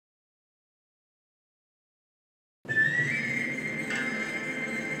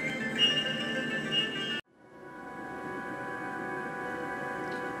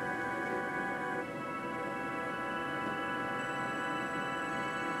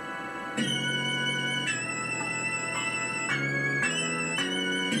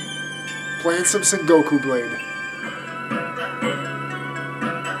Playing some Sengoku Blade.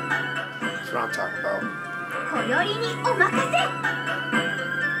 That's what I'm talking about.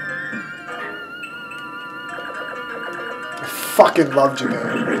 I fucking love Japan.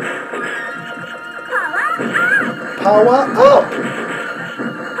 Power up!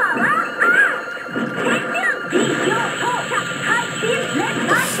 What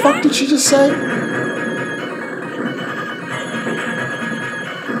the fuck did she just say?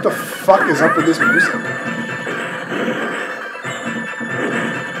 What the fuck is up with this music?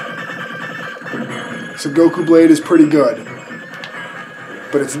 Sengoku Blade is pretty good,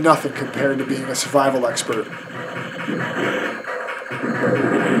 but it's nothing compared to being a survival expert.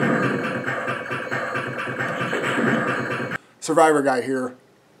 Survivorguy here.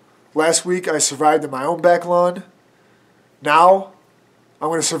 Last week I survived in my own back lawn. Now I'm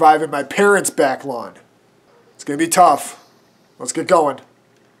going to survive in my parents' back lawn. It's going to be tough. Let's get going.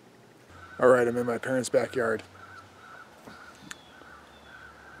 Alright, I'm in my parents' backyard.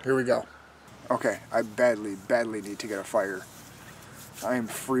 Here we go. Okay, I badly need to get a fire. I am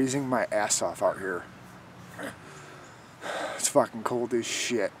freezing my ass off out here. It's fucking cold as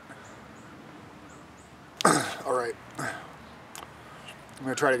shit. Alright. I'm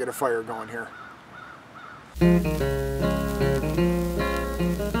going to try to get a fire going here.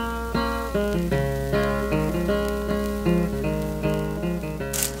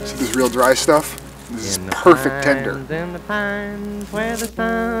 See this real dry stuff? This is perfect tinder. In the pines where the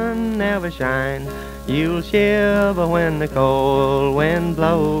sun never shines, you'll shiver when the cold wind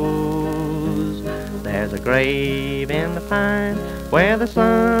blows. There's a grave in the pines where the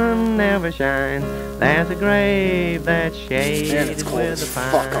sun never shines. There's a grave that's shaded with the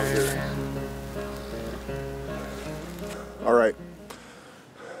pines. Alright.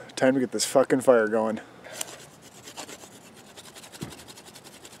 Time to get this fucking fire going.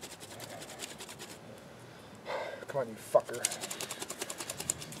 Come on, you fucker.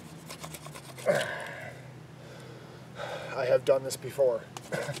 I have done this before.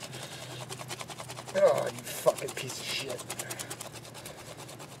 Oh, you fucking piece of shit.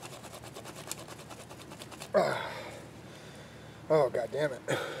 Oh, god damn it.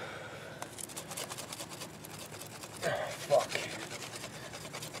 Fuck.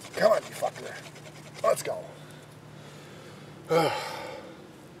 Come on, you fucker. Let's go.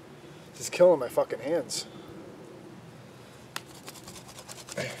 This is killing my fucking hands.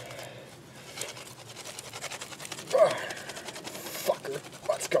 Fucker.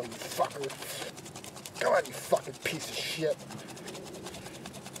 Let's go, you fucker. Come on, you fucking piece of shit.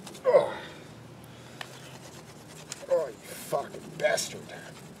 Oh, you fucking bastard.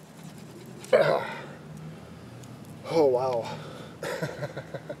 Oh, wow.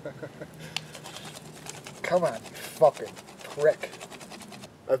 Come on, you fucking prick.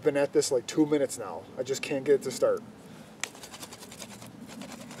 I've been at this like 2 minutes now. I just can't get it to start.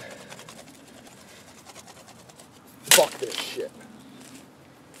 Fuck this shit.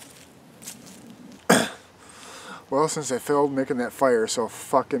 Well, since I failed making that fire so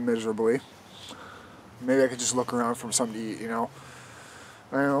fucking miserably, maybe I could just look around for something to eat, you know?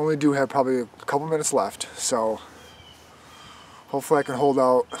 I only do have probably a couple minutes left, so hopefully I can hold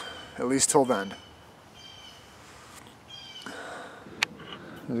out at least till then.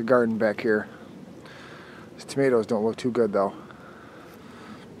 There's a garden back here. These tomatoes don't look too good though.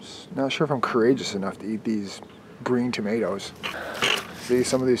 Just not sure if I'm courageous enough to eat these green tomatoes. See,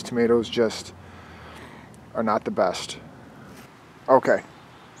 some of these tomatoes just are not the best. Okay,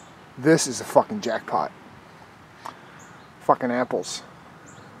 this is a fucking jackpot. Fucking apples.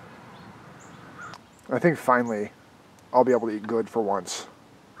 I think finally I'll be able to eat good for once.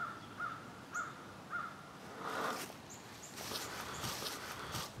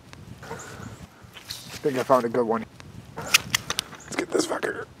 I think I found a good one. Let's get this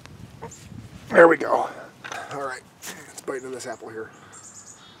fucker. There we go. Alright, let's bite into this apple here.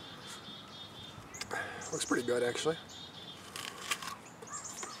 Looks pretty good, actually.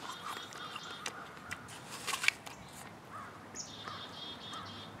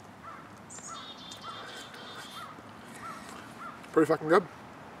 Pretty fucking good.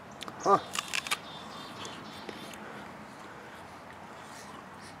 Huh.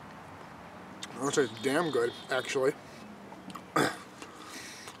 I would say it's damn good, actually.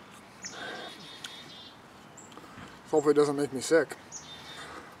 Hopefully it doesn't make me sick.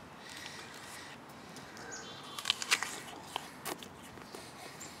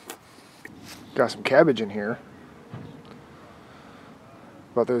 Got some cabbage in here.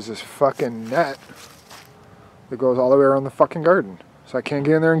 But there's this fucking net that goes all the way around the fucking garden. So I can't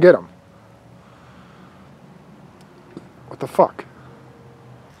get in there and get them. What the fuck?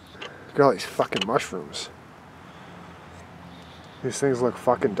 Look at all these fucking mushrooms. These things look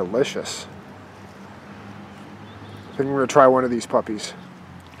fucking delicious. I think I'm gonna try one of these puppies.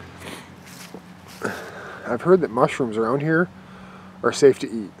 I've heard that mushrooms around here are safe to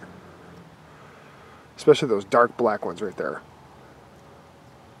eat. Especially those dark black ones right there.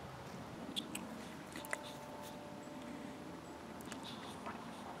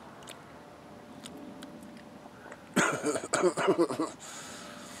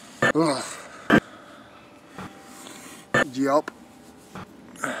 Yelp.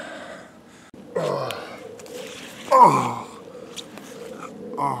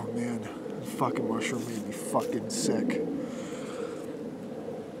 Oh man, that fucking mushroom made me fucking sick.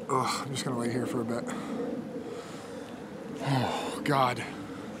 I'm just gonna lay here for a bit. Oh God.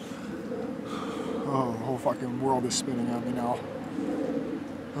 Oh, the whole fucking world is spinning on me now.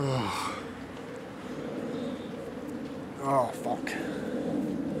 Oh fuck.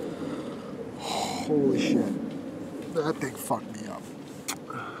 Holy shit. That thing fucked me up.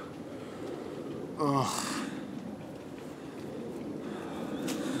 Ugh.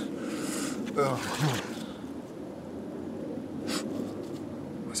 Ugh.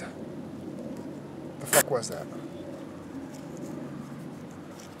 What was that? The fuck was that?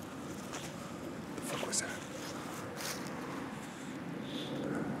 The fuck was that?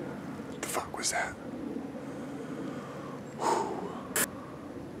 The fuck was that?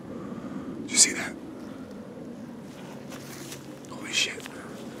 Did you see that? Holy shit.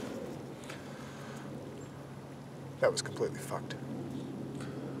 That was completely fucked.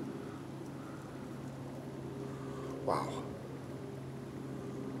 Wow.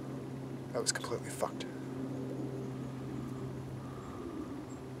 That was completely fucked.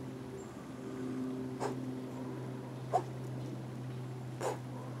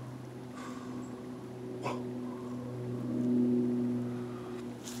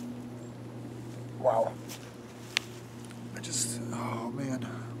 Wow. Oh man.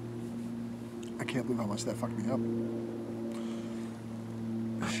 I can't believe how much that fucked me up.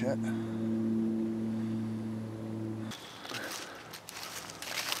 Shit.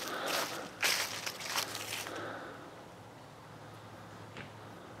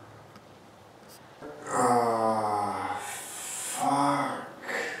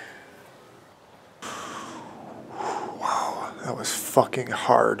 That was fucking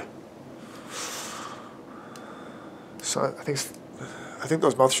hard. So I think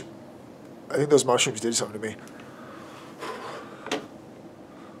those mushrooms did something to me.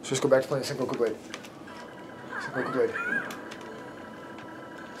 Let's just go back to playing Suvivorguy blade. Suvivorguy blade.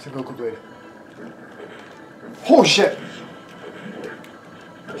 Suvivorguy blade. Holy shit!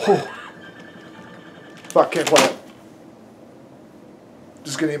 Oh. Fuck, can't play it.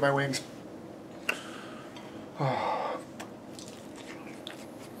 Just gonna eat my wings. Oh.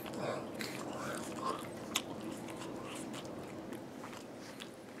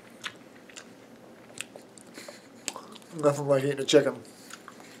 Nothing like eating a chicken.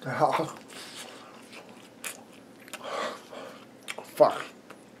 Fuck.